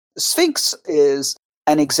Sphinx is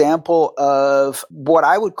an example of what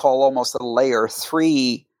I would call almost a layer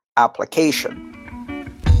 3 application.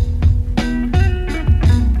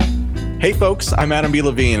 Hey folks, I'm Adam B.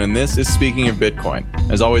 Levine, and this is Speaking of Bitcoin.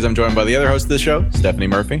 As always, I'm joined by the other host of the show, Stephanie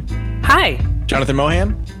Murphy. Hi. Jonathan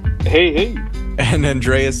Mohan. Hey. And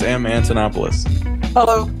Andreas M. Antonopoulos.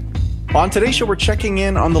 Hello. On today's show, we're checking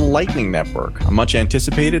in on the Lightning Network, a much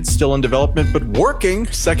anticipated, still in development, but working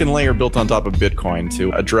second layer built on top of Bitcoin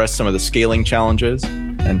to address some of the scaling challenges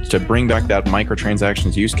and to bring back that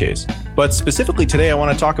microtransactions use case. But specifically today, I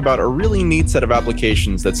want to talk about a really neat set of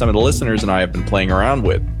applications that some of the listeners and I have been playing around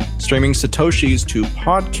with, streaming Satoshis to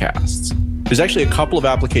podcasts. There's actually a couple of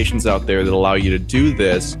applications out there that allow you to do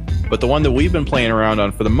this, but the one that we've been playing around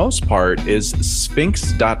on for the most part is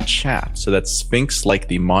Sphinx.chat. So that's Sphinx like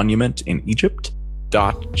the monument in Egypt,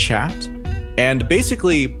 .chat. And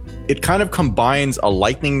basically, it kind of combines a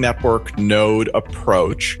Lightning Network node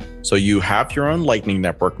approach. So you have your own Lightning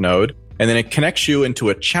Network node, and then it connects you into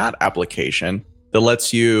a chat application that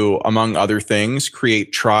lets you, among other things,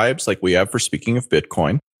 create tribes like we have for Speaking of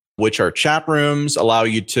Bitcoin, which are chat rooms, allow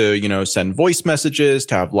you to, send voice messages,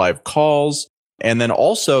 to have live calls, and then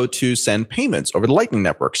also to send payments over the Lightning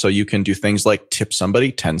Network. So you can do things like tip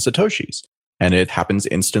somebody 10 Satoshis. And it happens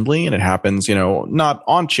instantly, and it happens, not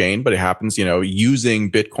on chain, but it happens,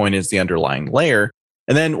 using Bitcoin as the underlying layer.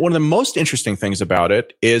 And then one of the most interesting things about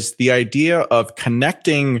it is the idea of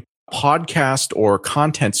connecting podcast or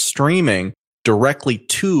content streaming directly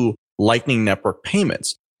to Lightning Network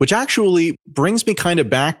payments, which actually brings me kind of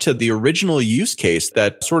back to the original use case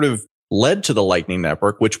that sort of led to the Lightning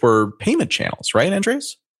Network, which were payment channels, right,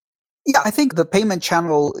 Andres? Yeah, I think the payment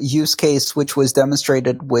channel use case, which was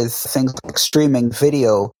demonstrated with things like streaming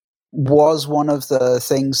video, was one of the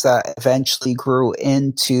things that eventually grew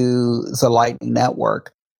into the Lightning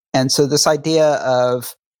Network. And so this idea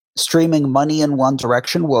of streaming money in one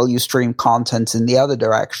direction while you stream content in the other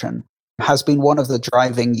direction has been one of the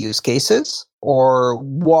driving use cases, or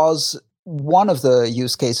was one of the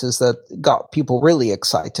use cases that got people really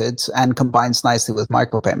excited and combines nicely with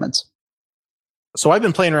micropayments. So I've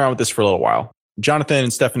been playing around with this for a little while. Jonathan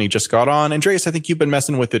and Stephanie just got on. Andreas, I think you've been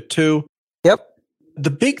messing with it too. Yep.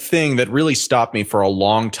 The big thing that really stopped me for a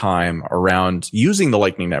long time around using the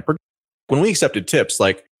Lightning Network, when we accepted tips,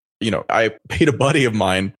 I paid a buddy of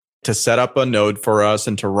mine to set up a node for us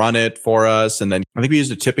and to run it for us. And then I think we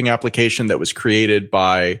used a tipping application that was created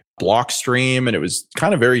by Blockstream, and it was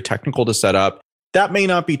kind of very technical to set up. That may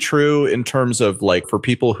not be true in terms of for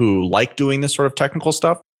people who like doing this sort of technical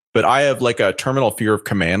stuff, but I have a terminal fear of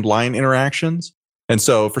command line interactions. And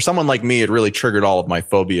so for someone like me, it really triggered all of my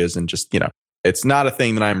phobias and just, it's not a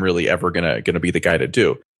thing that I'm really ever going to be the guy to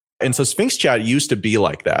do. And so Sphinx Chat used to be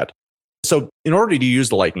like that. So in order to use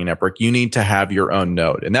the Lightning Network, you need to have your own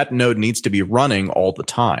node, and that node needs to be running all the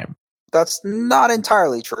time. That's not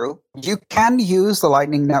entirely true. You can use the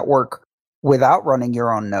Lightning Network without running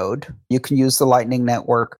your own node. You can use the Lightning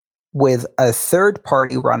Network with a third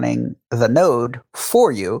party running the node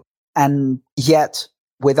for you, and yet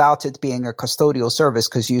without it being a custodial service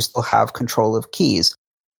because you still have control of keys.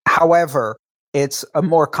 However, it's a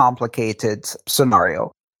more complicated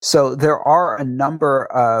scenario. So there are a number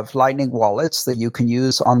of Lightning wallets that you can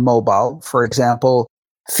use on mobile, for example,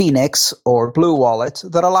 Phoenix or Blue Wallet,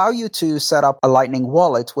 that allow you to set up a Lightning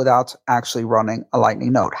wallet without actually running a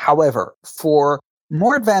Lightning node. However, for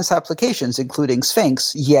more advanced applications, including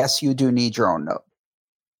Sphinx, yes, you do need your own node.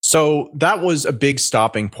 So that was a big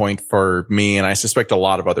stopping point for me, and I suspect a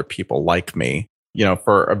lot of other people like me,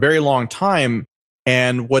 for a very long time.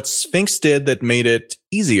 And what Sphinx did that made it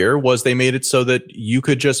easier was they made it so that you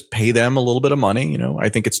could just pay them a little bit of money. I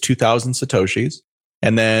think it's 2,000 Satoshis,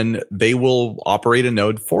 and then they will operate a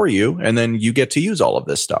node for you, and then you get to use all of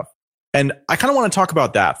this stuff. And I kind of want to talk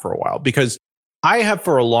about that for a while, because I have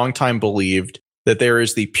for a long time believed that there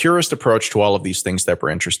is the purest approach to all of these things that we're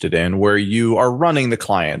interested in, where you are running the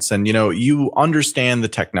clients and, you understand the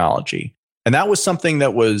technology. And that was something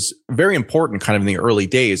that was very important kind of in the early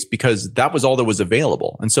days, because that was all that was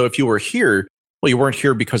available. And so if you were here, well, you weren't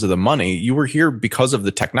here because of the money, you were here because of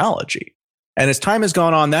the technology. And as time has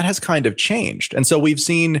gone on, that has kind of changed. And so we've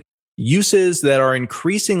seen uses that are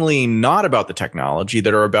increasingly not about the technology,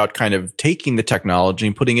 that are about kind of taking the technology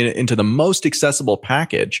and putting it into the most accessible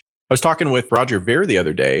package. I was talking with Roger Ver the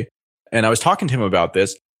other day, and I was talking to him about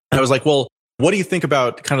this. And I was like, well, what do you think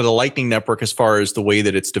about kind of the Lightning Network as far as the way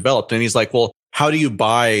that it's developed? And he's like, well, how do you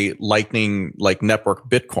buy Lightning Network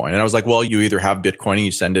Bitcoin? And I was like, well, you either have Bitcoin and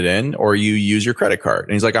you send it in, or you use your credit card.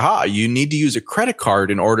 And he's like, aha, you need to use a credit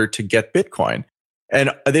card in order to get Bitcoin.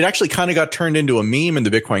 And it actually kind of got turned into a meme in the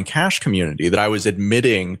Bitcoin Cash community that I was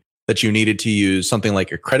admitting that you needed to use something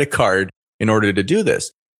like a credit card in order to do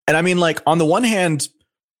this. And I mean, like, on the one hand,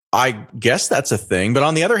 I guess that's a thing. But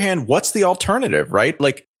on the other hand, what's the alternative, right?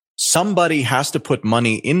 Like, somebody has to put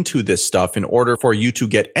money into this stuff in order for you to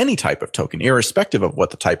get any type of token, irrespective of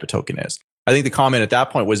what the type of token is. I think the comment at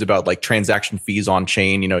that point was about like transaction fees on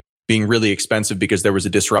chain, being really expensive because there was a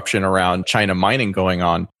disruption around China mining going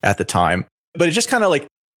on at the time. But it just kind of like,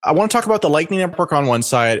 I want to talk about the Lightning Network on one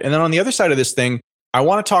side. And then on the other side of this thing, I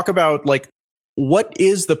want to talk about like, what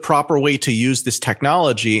is the proper way to use this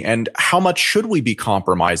technology and how much should we be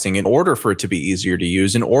compromising in order for it to be easier to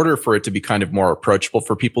use, in order for it to be kind of more approachable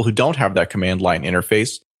for people who don't have that command line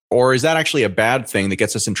interface? Or is that actually a bad thing that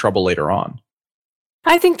gets us in trouble later on?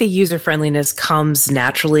 I think the user friendliness comes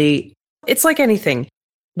naturally. It's like anything.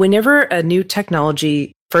 Whenever a new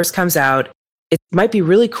technology first comes out, it might be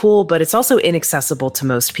really cool, but it's also inaccessible to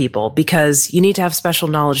most people because you need to have special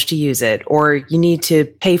knowledge to use it, or you need to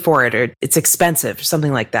pay for it, or it's expensive,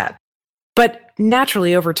 something like that. But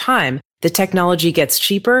naturally, over time, the technology gets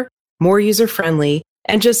cheaper, more user-friendly,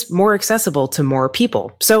 and just more accessible to more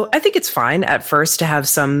people. So I think it's fine at first to have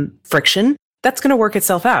some friction. That's going to work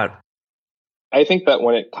itself out. I think that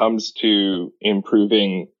when it comes to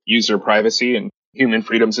improving user privacy and human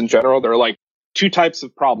freedoms in general, there are like two types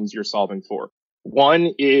of problems you're solving for.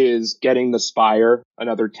 One is getting the spire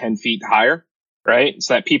another 10 feet higher, right?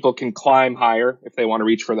 So that people can climb higher if they want to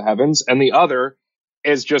reach for the heavens. And the other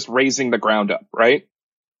is just raising the ground up, right?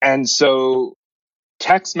 And so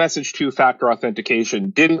text message two-factor authentication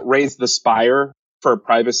didn't raise the spire for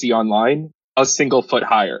privacy online a single foot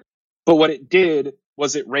higher. But what it did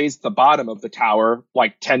was it raised the bottom of the tower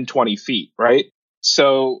like 10, 20 feet, right?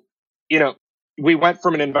 So, we went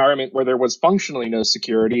from an environment where there was functionally no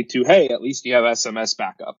security to, hey, at least you have SMS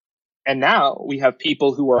backup. And now we have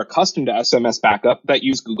people who are accustomed to SMS backup that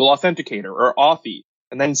use Google Authenticator or Authy,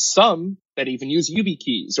 and then some that even use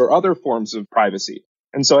YubiKeys or other forms of privacy.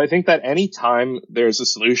 And so I think that anytime there's a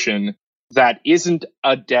solution that isn't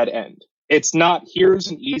a dead end, it's not, here's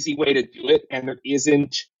an easy way to do it, and there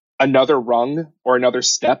isn't another rung or another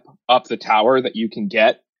step up the tower that you can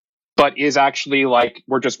get, but is actually like,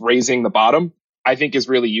 we're just raising the bottom, I think is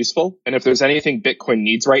really useful. And if there's anything Bitcoin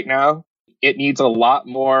needs right now, it needs a lot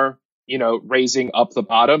more, raising up the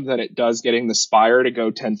bottom than it does getting the spire to go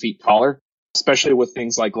 10 feet taller, especially with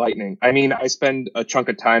things like Lightning. I mean, I spend a chunk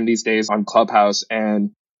of time these days on Clubhouse,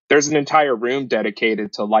 and there's an entire room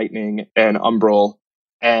dedicated to Lightning and Umbrel.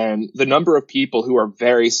 And the number of people who are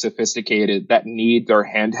very sophisticated that need their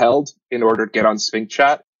handheld in order to get on Sphinx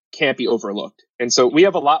Chat can't be overlooked. And so we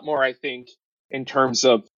have a lot more, I think, in terms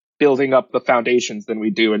of building up the foundations than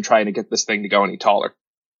we do in trying to get this thing to go any taller.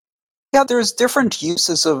 Yeah, there's different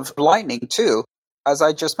uses of Lightning too. As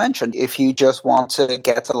I just mentioned, if you just want to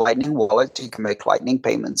get a Lightning wallet, you can make Lightning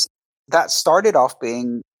payments. That started off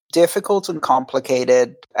being difficult and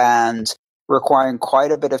complicated and requiring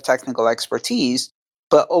quite a bit of technical expertise.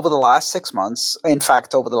 But over the last 6 months, in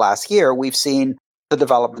fact, over the last year, we've seen the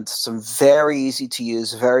development of some very easy to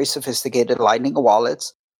use, very sophisticated Lightning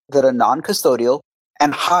wallets that are non-custodial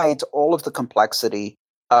and hide all of the complexity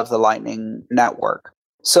of the Lightning network.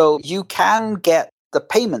 So you can get the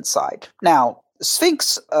payment side. Now,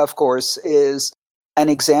 Sphinx, of course, is an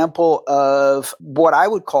example of what I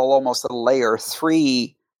would call almost a layer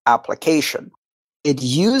 3 application. It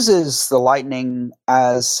uses the Lightning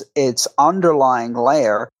as its underlying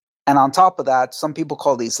layer. And on top of that, some people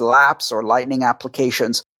call these laps or Lightning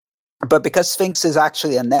applications. But because Sphinx is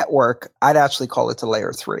actually a network, I'd actually call it a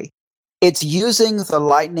layer 3. It's using the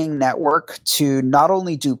Lightning network to not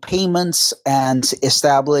only do payments and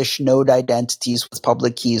establish node identities with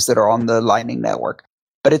public keys that are on the Lightning network,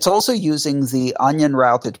 but it's also using the onion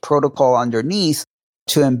routed protocol underneath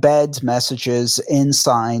to embed messages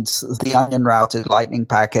inside the onion routed Lightning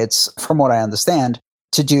packets, from what I understand,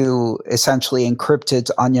 to do essentially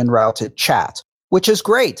encrypted onion routed chat, which is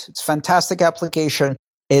great. It's a fantastic application.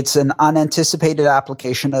 It's an unanticipated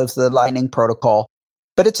application of the Lightning protocol.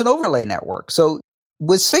 But it's an overlay network. So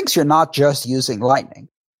with Sphinx, you're not just using Lightning.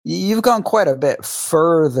 You've gone quite a bit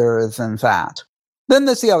further than that. Then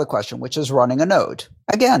there's the other question, which is running a node.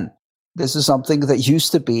 Again, this is something that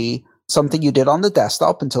used to be something you did on the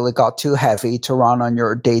desktop until it got too heavy to run on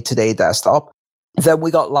your day-to-day desktop. Then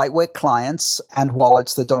we got lightweight clients and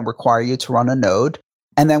wallets that don't require you to run a node.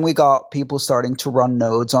 And then we got people starting to run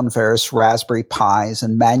nodes on various Raspberry Pis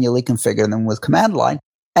and manually configure them with command line.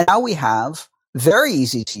 And now we have very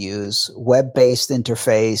easy to use web-based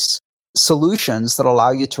interface solutions that allow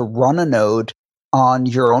you to run a node on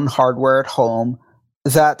your own hardware at home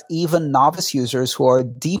that even novice users who are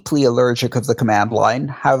deeply allergic of the command line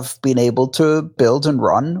have been able to build and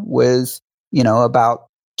run with, about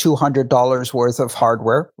 $200 worth of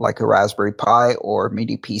hardware, like a Raspberry Pi or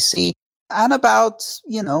mini PC, and about,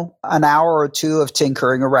 an hour or two of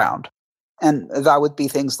tinkering around. And that would be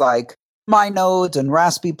things like MyNode and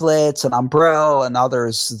Raspberry Blitz and Umbrel and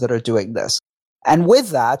others that are doing this. And with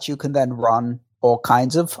that, you can then run all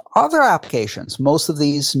kinds of other applications. Most of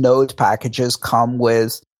these node packages come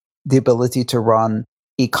with the ability to run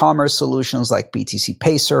e-commerce solutions like BTC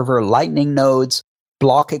Pay Server, Lightning nodes,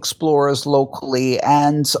 block explorers locally,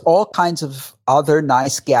 and all kinds of other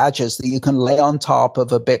nice gadgets that you can lay on top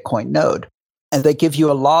of a Bitcoin node. And they give you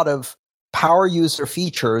a lot of power user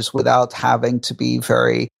features without having to be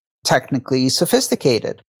very technically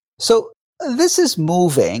sophisticated. So this is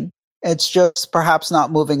moving. It's just perhaps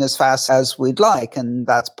not moving as fast as we'd like. And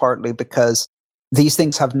that's partly because these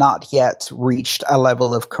things have not yet reached a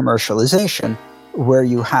level of commercialization where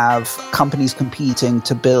you have companies competing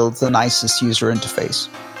to build the nicest user interface.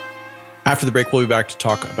 After the break, we'll be back to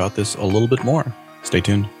talk about this a little bit more. Stay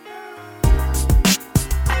tuned.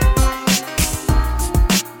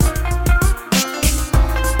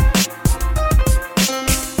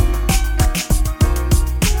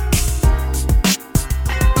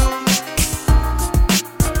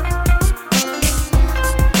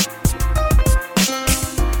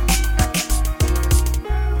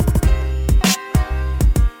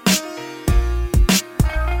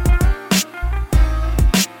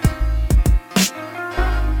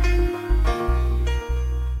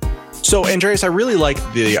 So, Andreas, I really like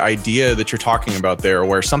the idea that you're talking about there,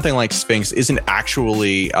 where something like Sphinx isn't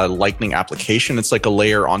actually a Lightning application. It's like a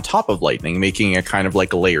layer on top of Lightning, making it kind of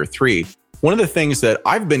like a layer 3. One of the things that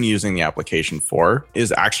I've been using the application for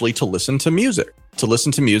is actually to listen to music. To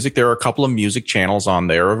listen to music, there are a couple of music channels on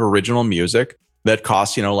there of original music that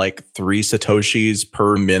cost, like 3 Satoshis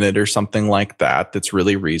per minute or something like that. That's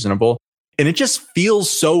really reasonable. And it just feels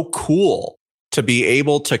so cool to be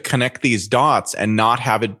able to connect these dots and not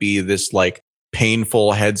have it be this like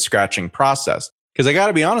painful head scratching process. Because I got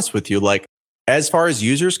to be honest with you, like as far as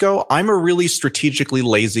users go, I'm a really strategically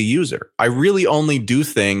lazy user. I really only do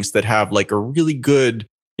things that have like a really good,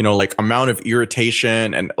 like amount of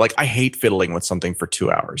irritation. And like, I hate fiddling with something for 2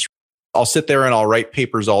 hours. I'll sit there and I'll write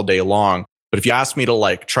papers all day long. But if you ask me to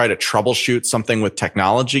like try to troubleshoot something with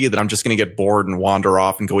technology, then I'm just going to get bored and wander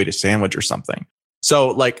off and go eat a sandwich or something. So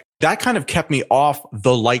like that kind of kept me off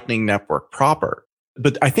the Lightning Network proper.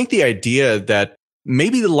 But I think the idea that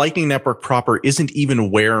maybe the Lightning Network proper isn't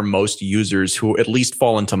even where most users who at least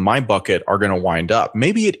fall into my bucket are going to wind up.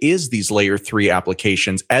 Maybe it is these layer 3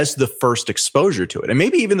 applications as the first exposure to it. And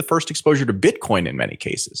maybe even the first exposure to Bitcoin in many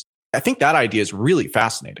cases. I think that idea is really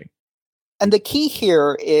fascinating. And the key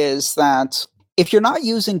here is that if you're not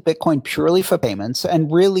using Bitcoin purely for payments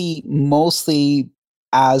and really mostly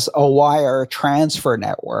as a wire transfer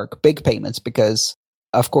network, big payments, because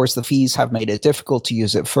of course the fees have made it difficult to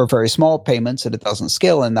use it for very small payments and it doesn't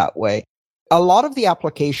scale in that way. A lot of the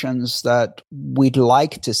applications that we'd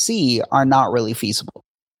like to see are not really feasible.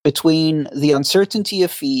 Between the uncertainty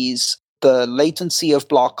of fees, the latency of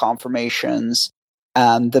block confirmations,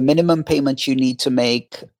 and the minimum payment you need to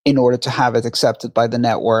make in order to have it accepted by the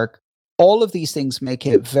network, all of these things make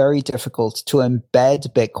it very difficult to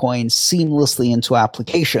embed Bitcoin seamlessly into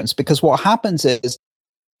applications, because what happens is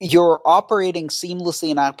you're operating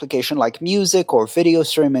seamlessly in an application like music or video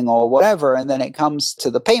streaming or whatever, and then it comes to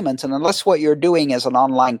the payment. And unless what you're doing is an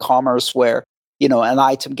online commerce where, an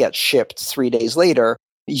item gets shipped 3 days later,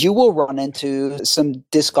 you will run into some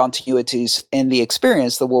discontinuities in the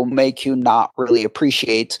experience that will make you not really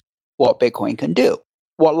appreciate what Bitcoin can do.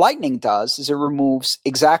 What Lightning does is it removes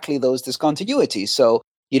exactly those discontinuities. So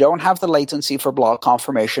you don't have the latency for block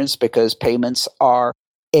confirmations because payments are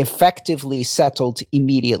effectively settled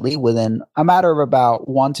immediately within a matter of about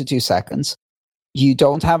 1 to 2 seconds. You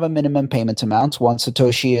don't have a minimum payment amount. 1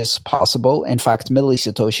 Satoshi is possible. In fact,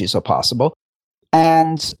 millisatoshis are possible.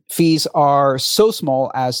 And fees are so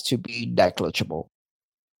small as to be negligible.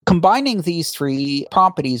 Combining these 3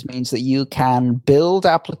 properties means that you can build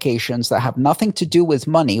applications that have nothing to do with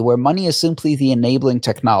money, where money is simply the enabling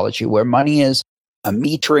technology, where money is a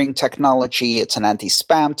metering technology, it's an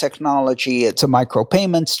anti-spam technology, it's a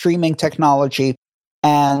micropayment streaming technology,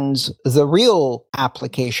 and the real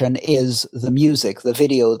application is the music, the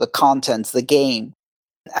video, the content, the game.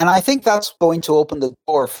 And I think that's going to open the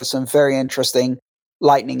door for some very interesting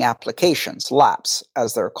Lightning applications, LAPs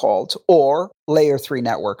as they're called, or layer 3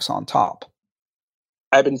 networks on top.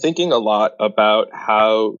 I've been thinking a lot about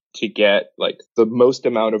how to get like the most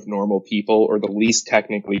amount of normal people or the least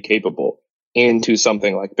technically capable into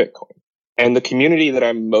something like Bitcoin. And the community that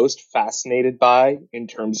I'm most fascinated by in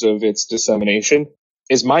terms of its dissemination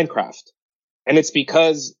is Minecraft. And it's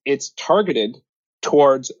because it's targeted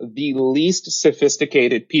towards the least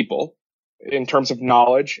sophisticated people in terms of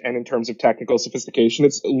knowledge and in terms of technical sophistication.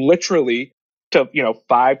 It's literally to,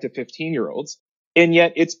 5 to 15-year-olds. And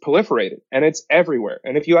yet it's proliferated and it's everywhere.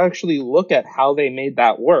 And if you actually look at how they made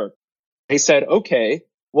that work, they said, okay,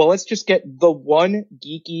 well, let's just get the one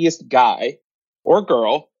geekiest guy or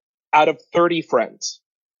girl out of 30 friends.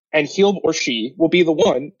 And he or she will be the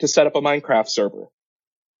one to set up a Minecraft server.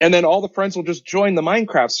 And then all the friends will just join the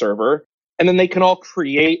Minecraft server, and then they can all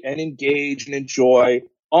create and engage and enjoy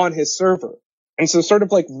on his server. And so sort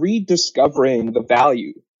of like rediscovering the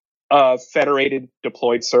value of federated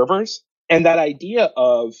deployed servers, and that idea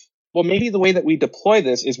of, well, maybe the way that we deploy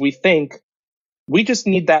this is we think we just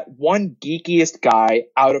need that one geekiest guy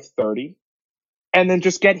out of 30, and then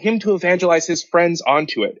just get him to evangelize his friends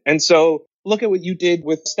onto it. And so look at what you did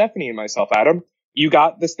with Stephanie and myself, Adam. You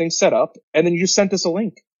got this thing set up, and then you sent us a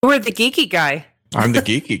link. We're the geeky guy. I'm the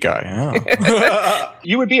geeky guy, yeah.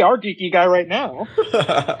 You would be our geeky guy right now.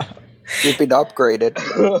 You've been upgraded.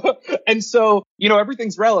 And so,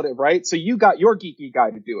 everything's relative, right? So you got your geeky guy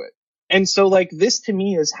to do it. And so like this to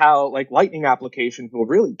me is how like Lightning applications will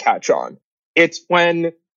really catch on. It's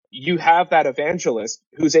when you have that evangelist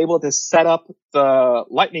who's able to set up the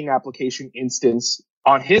Lightning application instance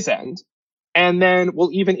on his end, and then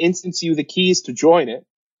will even instance you the keys to join it.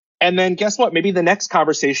 And then guess what? Maybe the next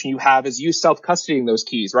conversation you have is you self-custodying those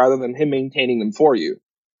keys rather than him maintaining them for you.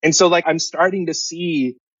 And so like I'm starting to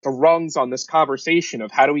see the rungs on this conversation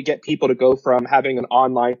of how do we get people to go from having an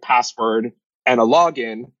online password and a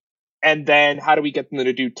login, and then how do we get them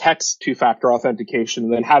to do text two-factor authentication,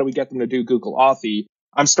 and then how do we get them to do Google Authy?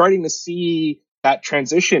 I'm starting to see that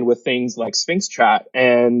transition with things like Sphinx Chat,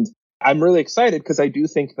 and I'm really excited because I do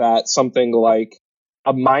think that something like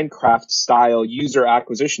a Minecraft style user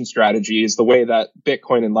acquisition strategy is the way that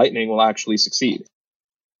Bitcoin and Lightning will actually succeed.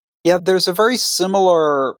 Yeah, there's a very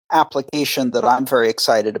similar application that I'm very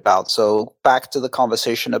excited about. So back to the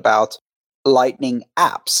conversation about Lightning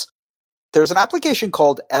apps. There's an application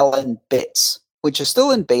called LN Bits, which is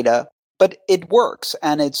still in beta, but it works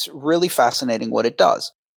and it's really fascinating what it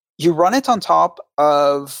does. You run it on top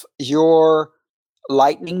of your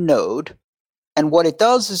Lightning node, and what it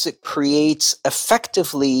does is it creates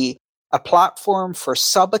effectively a platform for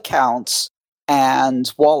sub-accounts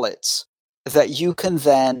and wallets that you can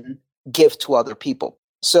then give to other people.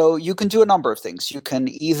 So you can do a number of things. You can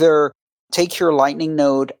either take your Lightning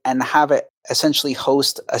node and have it essentially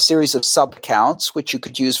host a series of sub-accounts, which you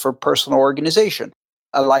could use for personal organization.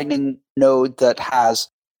 A Lightning node that has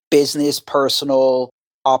business, personal,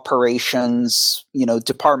 operations,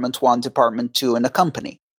 department 1, department 2 in a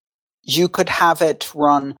company. You could have it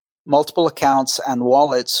run multiple accounts and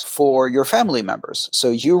wallets for your family members. So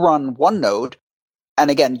you run one node, and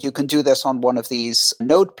again, you can do this on one of these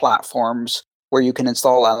node platforms where you can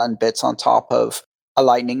install LN bits on top of a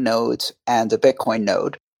Lightning node and a Bitcoin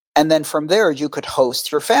node. And then from there, you could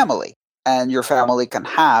host your family, and your family can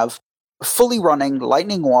have fully running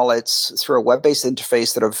Lightning wallets through a web-based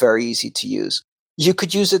interface that are very easy to use. You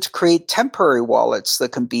could use it to create temporary wallets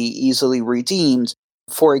that can be easily redeemed.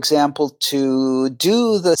 For example, to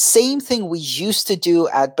do the same thing we used to do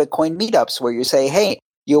at Bitcoin meetups, where you say, hey,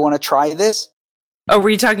 you want to try this? Oh, were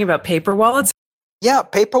you talking about paper wallets? Yeah,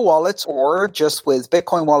 paper wallets, or just with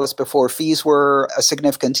Bitcoin wallets before fees were a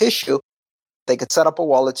significant issue. They could set up a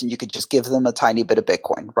wallet and you could just give them a tiny bit of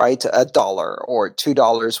Bitcoin, right? $1 or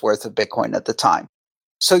 $2 worth of Bitcoin at the time.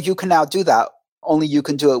 So you can now do that, only you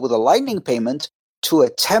can do it with a Lightning payment to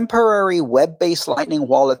a temporary web-based Lightning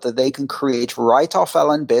wallet that they can create right off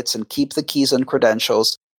LN bits and keep the keys and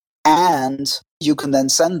credentials. And you can then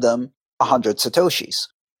send them 100 Satoshis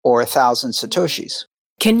or 1,000 Satoshis.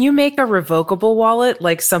 Can you make a revocable wallet,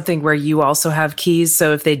 like something where you also have keys,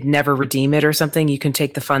 so if they'd never redeem it or something, you can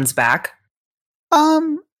take the funds back?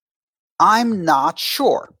 I'm not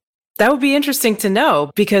sure. That would be interesting to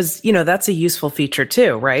know because, that's a useful feature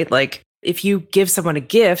too, right? Like if you give someone a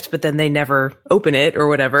gift, but then they never open it or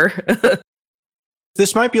whatever.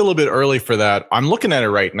 This might be a little bit early for that. I'm looking at it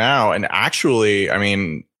right now. And actually,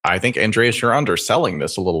 I think, Andreas, you're underselling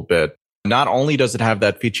this a little bit. Not only does it have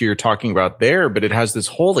that feature you're talking about there, but it has this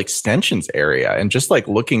whole extensions area. And just like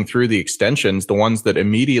looking through the extensions, the ones that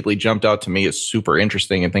immediately jumped out to me as super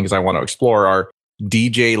interesting and things I want to explore are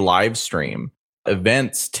DJ live stream,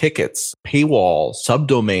 events, tickets, paywall,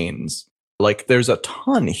 subdomains. Like there's a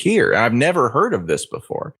ton here. I've never heard of this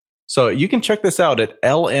before. So you can check this out at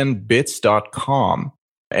lnbits.com.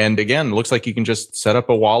 And again, looks like you can just set up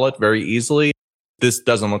a wallet very easily. This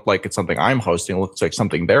doesn't look like it's something I'm hosting. It looks like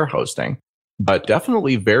something they're hosting, but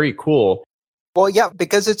definitely very cool. Well, yeah,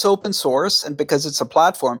 because it's open source and because it's a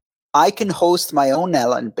platform, I can host my own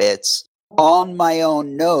LN bits on my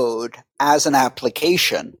own node as an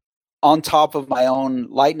application on top of my own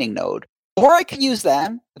Lightning node. Or I can use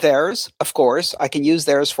theirs, of course. I can use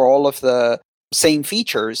theirs for all of the same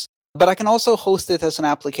features, but I can also host it as an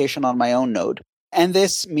application on my own node. And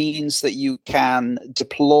this means that you can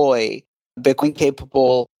deploy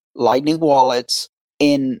Bitcoin-capable Lightning wallets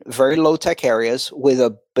in very low-tech areas with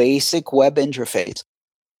a basic web interface.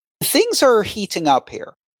 Things are heating up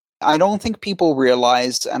here. I don't think people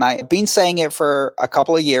realize, and I've been saying it for a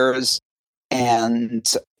couple of years, and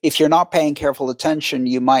if you're not paying careful attention,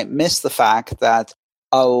 you might miss the fact that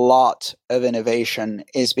a lot of innovation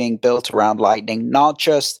is being built around Lightning, not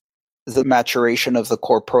just the maturation of the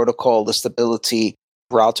core protocol, the stability,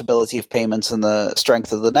 routability of payments, and the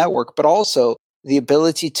strength of the network, but also the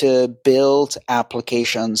ability to build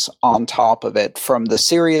applications on top of it, from the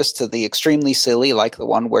serious to the extremely silly, like the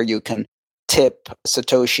one where you can tip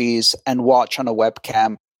Satoshis and watch on a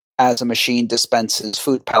webcam as a machine dispenses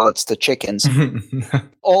food pellets to chickens,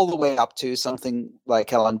 all the way up to something like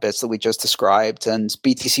LN Bits that we just described, and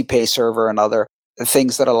BTC Pay Server and other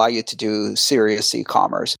things that allow you to do serious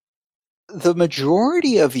e-commerce. The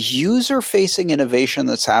majority of user-facing innovation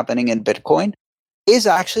that's happening in Bitcoin is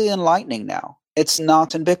actually in Lightning now. It's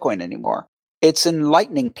not in Bitcoin anymore. It's in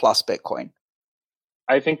Lightning plus Bitcoin.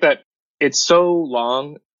 I think that it's so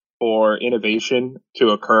long for innovation to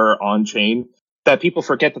occur on chain that people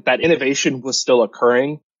forget that that innovation was still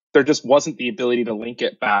occurring. There just wasn't the ability to link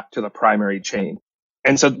it back to the primary chain.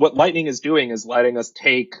 And so what Lightning is doing is letting us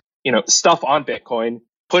take, stuff on Bitcoin,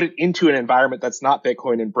 put it into an environment that's not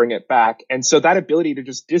Bitcoin and bring it back. And so that ability to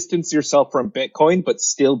just distance yourself from Bitcoin, but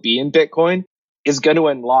still be in Bitcoin, is going to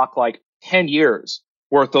unlock like 10 years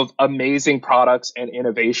worth of amazing products and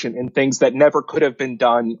innovation and things that never could have been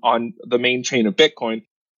done on the main chain of Bitcoin.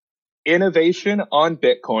 Innovation on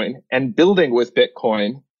Bitcoin and building with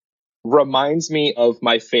Bitcoin reminds me of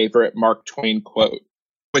my favorite Mark Twain quote,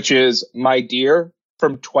 which is, "My dear,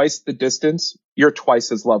 from twice the distance, you're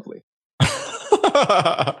twice as lovely."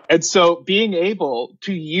 And so being able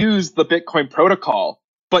to use the Bitcoin protocol,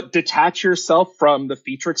 but detach yourself from the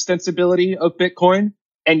feature extensibility of Bitcoin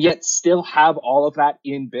and yet still have all of that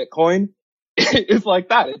in Bitcoin is like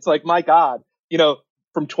that. It's like, my God,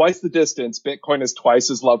 from twice the distance, Bitcoin is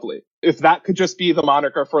twice as lovely. If that could just be the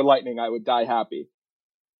moniker for Lightning, I would die happy.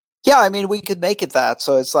 Yeah, I mean, we could make it that.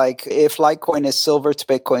 So it's like, if Litecoin is silver to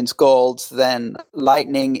Bitcoin's gold, then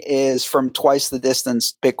Lightning is from twice the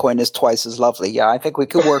distance, Bitcoin is twice as lovely. Yeah, I think we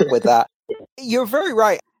could work with that. You're very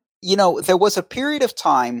right. There was a period of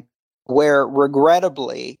time where,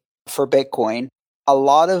 regrettably for Bitcoin, a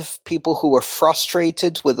lot of people who were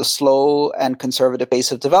frustrated with the slow and conservative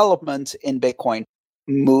pace of development in Bitcoin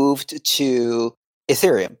moved to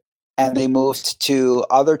Ethereum. And they moved to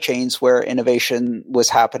other chains where innovation was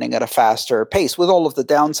happening at a faster pace, with all of the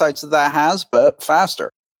downsides that has, but faster.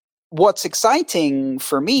 What's exciting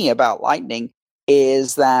for me about Lightning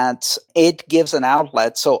is that it gives an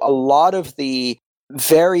outlet. So a lot of the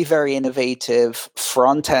very, very innovative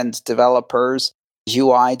front-end developers,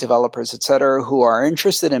 UI developers, etc., who are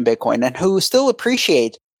interested in Bitcoin and who still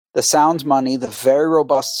appreciate the sound money, the very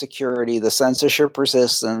robust security, the censorship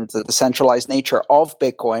resistance, the decentralized nature of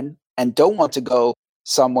Bitcoin, and don't want to go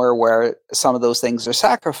somewhere where some of those things are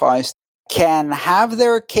sacrificed, can have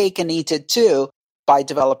their cake and eat it too by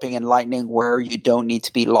developing in Lightning, where you don't need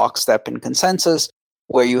to be lockstep in consensus,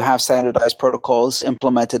 where you have standardized protocols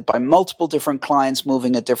implemented by multiple different clients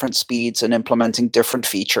moving at different speeds and implementing different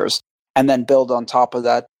features, and then build on top of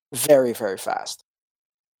that very, very fast.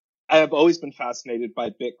 I have always been fascinated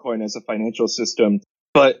by Bitcoin as a financial system,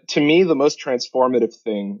 but to me, the most transformative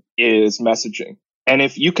thing is messaging. And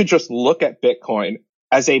if you could just look at Bitcoin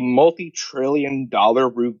as a multi-trillion-dollar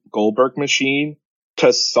Rube Goldberg machine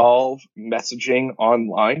to solve messaging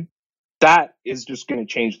online, that is just going to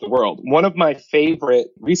change the world. One of my favorite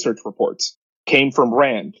research reports came from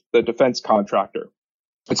RAND, the defense contractor.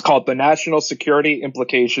 It's called The National Security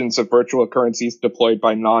Implications of Virtual Currencies Deployed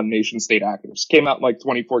by Non-Nation State Actors. Came out in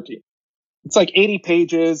 2014. It's 80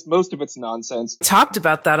 pages. Most of it's nonsense. Talked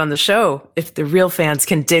about that on the show, if the real fans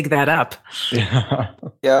can dig that up. Yeah.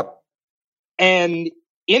 Yep. And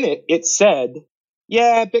in it, it said,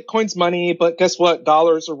 yeah, Bitcoin's money, but guess what?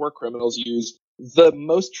 Dollars are where criminals use. The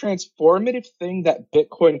most transformative thing that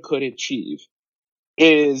Bitcoin could achieve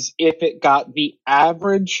is if it got the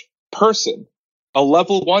average person, a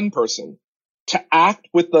level 1 person, to act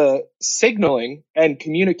with the signaling and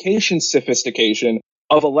communication sophistication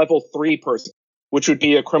of a level 3 person, which would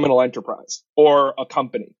be a criminal enterprise or a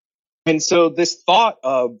company. And so this thought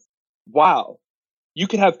of, wow, you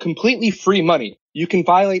could have completely free money. You can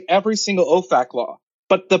violate every single OFAC law.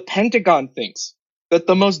 But the Pentagon thinks that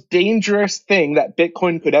the most dangerous thing that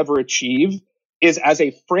Bitcoin could ever achieve is as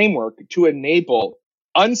a framework to enable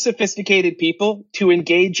unsophisticated people to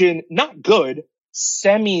engage in not good,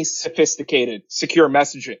 semi-sophisticated secure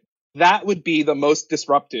messaging. That would be the most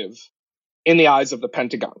disruptive in the eyes of the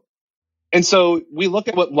Pentagon. And so we look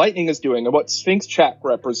at what Lightning is doing and what Sphinx Chat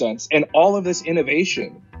represents and all of this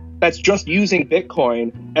innovation that's just using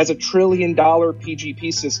Bitcoin as a $1 trillion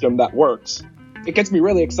PGP system that works. It gets me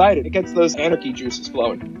really excited. It gets those anarchy juices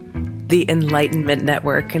flowing. The Enlightenment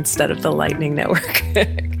Network instead of the Lightning Network.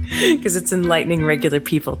 Because it's enlightening regular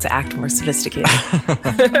people to act more sophisticated.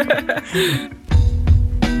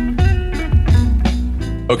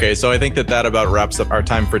 Okay, so I think that about wraps up our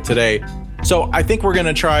time for today. So I think we're going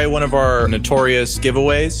to try one of our notorious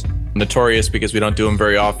giveaways. Notorious because we don't do them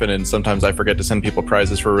very often, and sometimes I forget to send people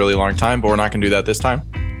prizes for a really long time, but we're not going to do that this time.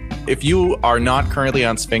 If you are not currently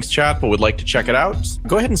on Sphinx Chat but would like to check it out,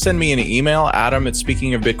 go ahead and send me an email,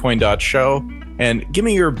 adam@speakingofbitcoin.show, and give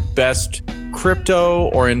me your best crypto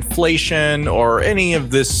or inflation or any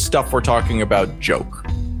of this stuff we're talking about joke.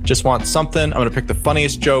 Just want something. I'm going to pick the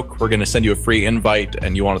funniest joke. We're going to send you a free invite,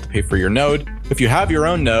 and you want it to pay for your node. If you have your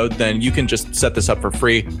own node, then you can just set this up for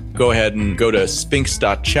free. Go ahead and go to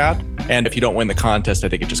sphinx.chat. And if you don't win the contest, I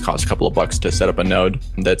think it just costs a couple of bucks to set up a node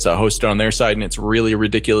that's hosted on their side. And it's really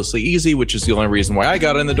ridiculously easy, which is the only reason why I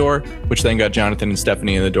got in the door, which then got Jonathan and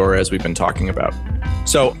Stephanie in the door, as we've been talking about.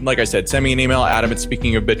 So, like I said, send me an email,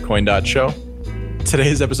 adam@speakingofbitcoin.show.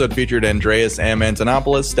 Today's episode featured Andreas M.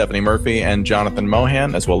 Antonopoulos, Stephanie Murphy, and Jonathan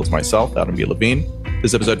Mohan, as well as myself, Adam B. Levine.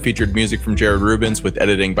 This episode featured music from Jared Rubens with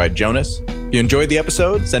editing by Jonas. If you enjoyed the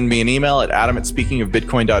episode, send me an email at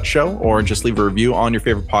adam@speakingofbitcoin.show or just leave a review on your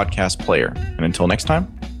favorite podcast player. And until next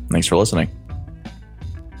time, thanks for listening.